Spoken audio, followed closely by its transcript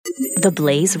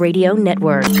TheBlaze Radio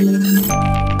Network.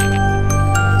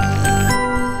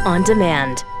 On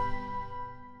demand.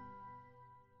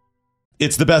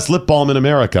 It's the best lip balm in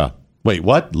America. Wait,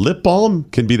 what? Lip balm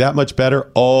can be that much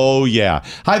better? Oh, yeah.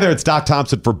 Hi there, it's Doc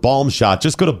Thompson for Balm Shot.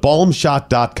 Just go to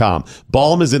balmshot.com.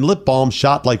 Balm is in lip balm,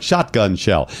 shot like shotgun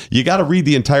shell. You got to read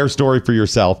the entire story for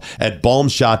yourself at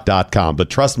balmshot.com. But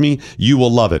trust me, you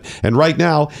will love it. And right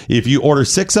now, if you order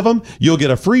 6 of them, you'll get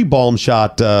a free Balm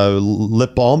Shot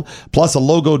lip balm, plus a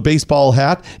logoed baseball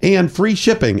hat, and free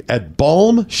shipping at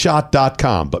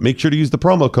balmshot.com. But make sure to use the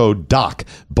promo code DOC,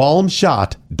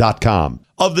 balmshot.com.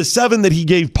 Of the 7 that he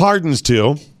gave pardons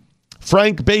to,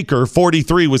 Frank Baker,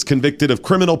 43, was convicted of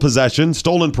criminal possession,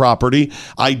 stolen property,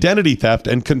 identity theft,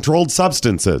 and controlled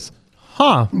substances.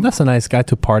 Huh, that's a nice guy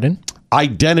to pardon.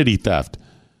 Identity theft.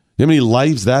 You know how many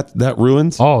lives that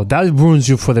ruins? Oh, that ruins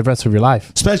you for the rest of your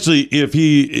life. Especially if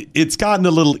it's gotten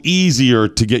a little easier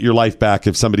to get your life back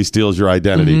if somebody steals your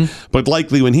identity. Mm-hmm. But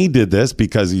likely when he did this,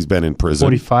 because he's been in prison.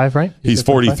 45, right? He's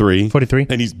 43. 43.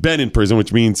 And he's been in prison,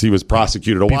 which means he was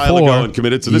prosecuted a while ago and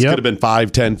committed. So this could have been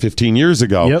 5, 10, 15 years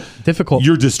ago. Yep, difficult.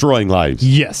 You're destroying lives.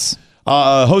 Yes.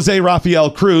 Jose Rafael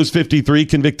Cruz, 53,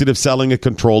 convicted of selling a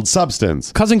controlled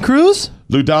substance. Cousin Cruz?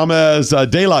 Ludames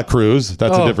de la Cruz.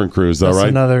 That's a different Cruz, though, right?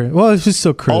 Another. Well, it's just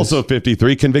still Cruz. Also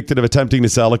 53, convicted of attempting to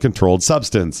sell a controlled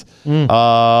substance.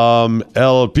 El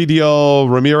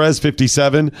Pidio Ramirez,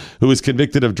 57, who was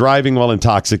convicted of driving while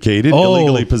intoxicated,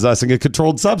 illegally possessing a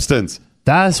controlled substance.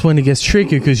 That's when it gets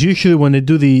tricky, because usually when they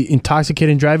do the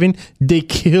intoxicating driving, they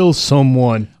kill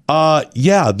someone.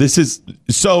 Yeah, this is...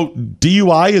 So,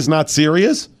 DUI is not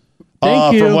serious?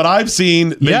 Thank you. From what I've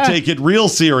seen, they take it real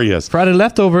serious. Friday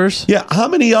leftovers. Yeah, how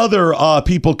many other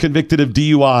people convicted of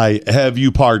DUI have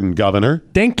you pardoned, Governor?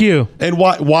 Thank you. And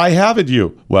why haven't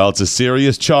you? Well, it's a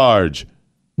serious charge.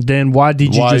 Then why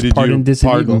did you just pardon this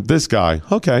illegal? This guy.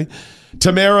 Okay.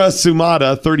 Tamara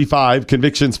Sumada, 35,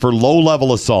 convictions for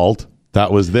low-level assault.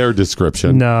 That was their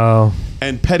description. No.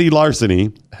 And petty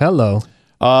larceny. Hello.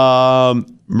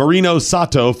 Marino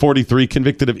Sato, 43,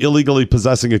 convicted of illegally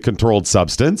possessing a controlled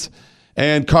substance.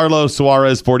 And Carlos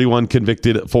Suarez, 41,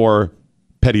 convicted for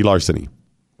petty larceny.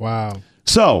 Wow.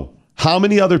 So, how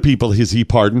many other people has he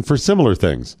pardoned for similar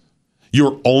things?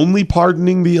 You're only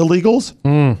pardoning the illegals?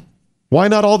 Why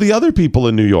not all the other people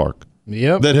in New York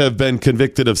that have been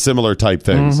convicted of similar type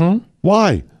things? Mm-hmm.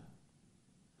 Why?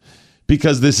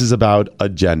 Because this is about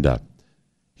agenda.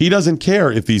 He doesn't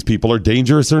care if these people are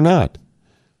dangerous or not.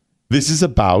 This is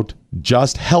about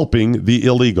just helping the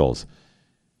illegals.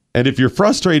 And if you're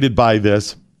frustrated by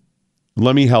this,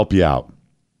 let me help you out.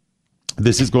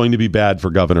 This is going to be bad for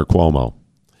Governor Cuomo,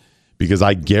 because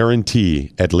I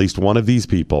guarantee at least one of these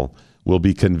people will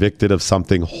be convicted of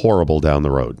something horrible down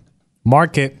the road.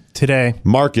 Mark it today.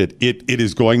 Mark it. It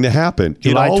is going to happen.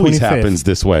 July it always 25th. happens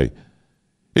this way.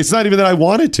 It's not even that I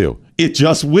want it to. It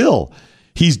just will.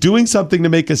 He's doing something to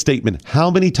make a statement.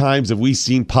 How many times have we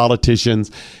seen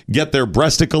politicians get their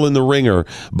breasticle in the ringer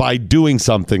by doing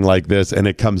something like this, and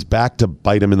it comes back to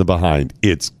bite him in the behind?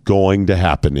 It's going to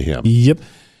happen to him. Yep.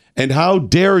 And how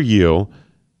dare you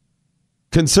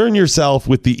concern yourself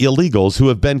with the illegals who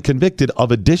have been convicted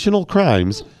of additional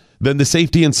crimes than the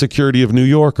safety and security of New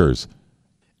Yorkers?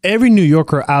 Every New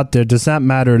Yorker out there, does not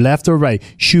matter left or right,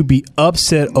 should be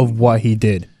upset of what he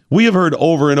did. We have heard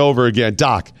over and over again,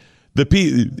 Doc, the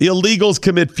illegals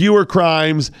commit fewer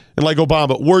crimes, and like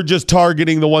Obama, we're just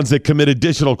targeting the ones that commit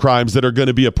additional crimes that are going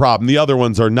to be a problem. The other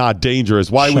ones are not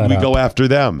dangerous. Why would we go after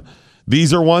them?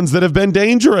 These are ones that have been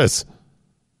dangerous.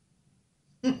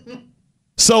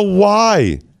 So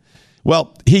why?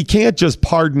 Well, he can't just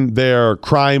pardon their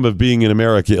crime of being in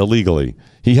America illegally.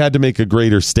 He had to make a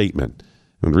greater statement.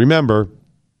 And remember,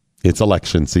 it's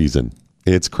election season.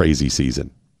 It's crazy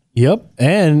season. Yep.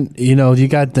 And, you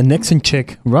got the Nixon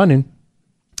chick running.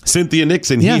 Cynthia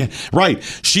Nixon. Yeah. Right.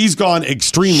 She's gone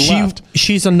extreme left.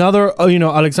 She's another,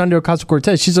 Alexandria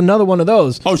Ocasio-Cortez. She's another one of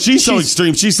those. Oh, she's so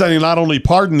extreme. She's saying not only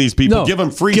pardon these people, give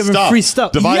them free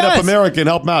stuff. Divide up America and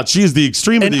help them out. She's the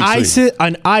extreme of the extreme.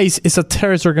 And ICE is a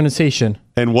terrorist organization.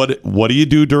 And what do you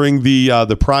do during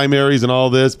the primaries and all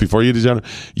this before you degenerate?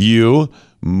 You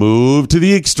move to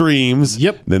the extremes.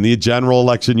 Yep. Then the general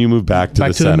election, you move back to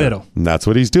the center. Middle. And that's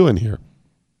what he's doing here.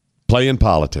 Playing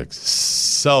politics.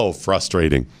 So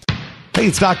frustrating. Hey,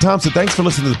 it's Doc Thompson. Thanks for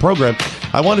listening to the program.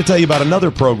 I want to tell you about another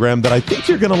program that I think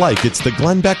you're going to like. It's the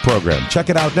Glenn Beck program.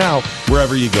 Check it out now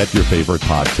wherever you get your favorite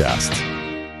podcasts.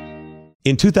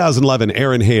 In 2011,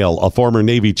 Aaron Hale, a former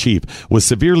Navy chief, was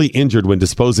severely injured when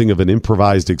disposing of an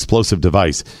improvised explosive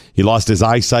device. He lost his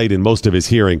eyesight and most of his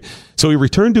hearing. So he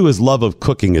returned to his love of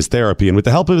cooking as therapy, and with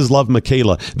the help of his love,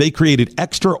 Michaela, they created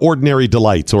Extraordinary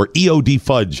Delights, or EOD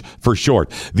Fudge for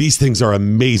short. These things are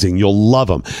amazing. You'll love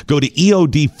them. Go to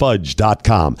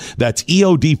EODfudge.com. That's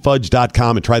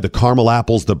EODfudge.com and try the caramel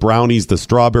apples, the brownies, the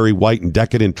strawberry white and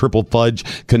decadent triple fudge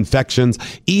confections.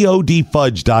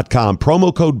 EODfudge.com.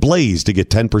 Promo code BLAZE to get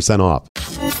 10% off.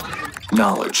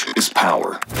 Knowledge is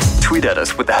power. Tweet at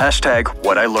us with the hashtag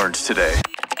 #WhatILearnedToday.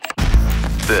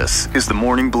 This is the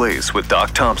Morning Blaze with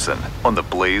Doc Thompson on the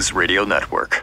Blaze Radio Network.